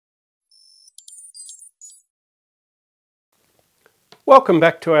Welcome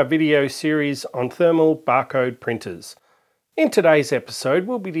back to our video series on thermal barcode printers. In today's episode,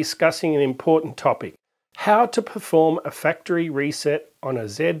 we'll be discussing an important topic: how to perform a factory reset on a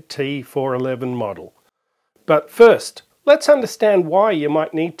ZT411 model. But first, let's understand why you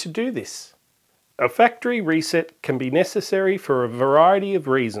might need to do this. A factory reset can be necessary for a variety of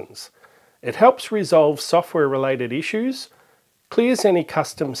reasons. It helps resolve software-related issues, clears any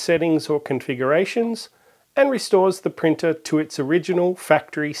custom settings or configurations, and restores the printer to its original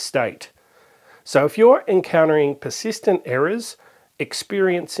factory state. So if you're encountering persistent errors,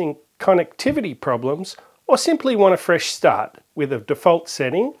 experiencing connectivity problems, or simply want a fresh start with a default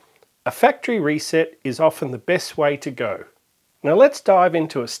setting, a factory reset is often the best way to go. Now let's dive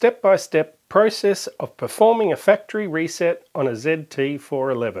into a step-by-step process of performing a factory reset on a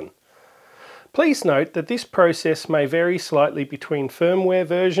ZT411. Please note that this process may vary slightly between firmware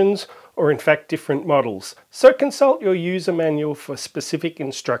versions or in fact different models, so consult your user manual for specific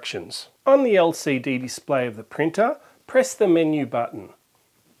instructions. On the LCD display of the printer, press the menu button.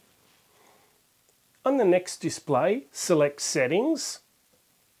 On the next display, select Settings,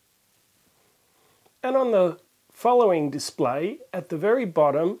 and on the following display at the very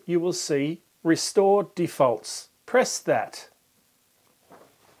bottom you will see Restore Defaults. Press that.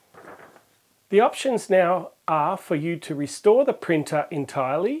 The options now are for you to restore the printer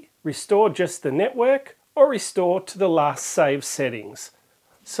entirely, restore just the network, or restore to the last saved settings.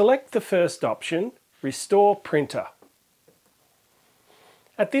 Select the first option, Restore Printer.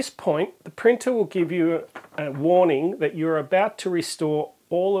 At this point, the printer will give you a warning that you're about to restore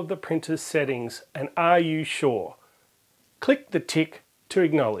all of the printer's settings, and are you sure? Click the tick to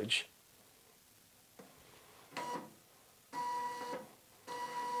acknowledge.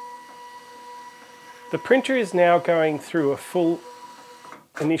 The printer is now going through a full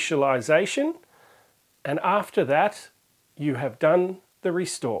initialization, and after that you have done the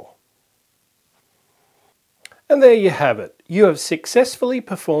restore. And there you have it. You have successfully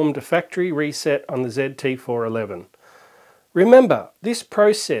performed a factory reset on the ZT411. Remember, this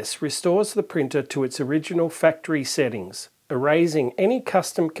process restores the printer to its original factory settings, erasing any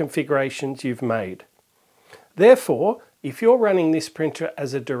custom configurations you've made. Therefore, if you're running this printer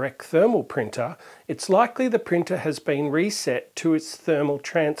as a direct thermal printer, it's likely the printer has been reset to its thermal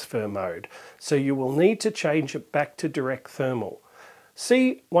transfer mode, so you will need to change it back to direct thermal.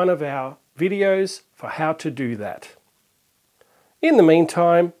 See one of our videos for how to do that. In the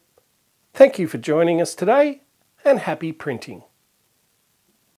meantime, thank you for joining us today, and happy printing.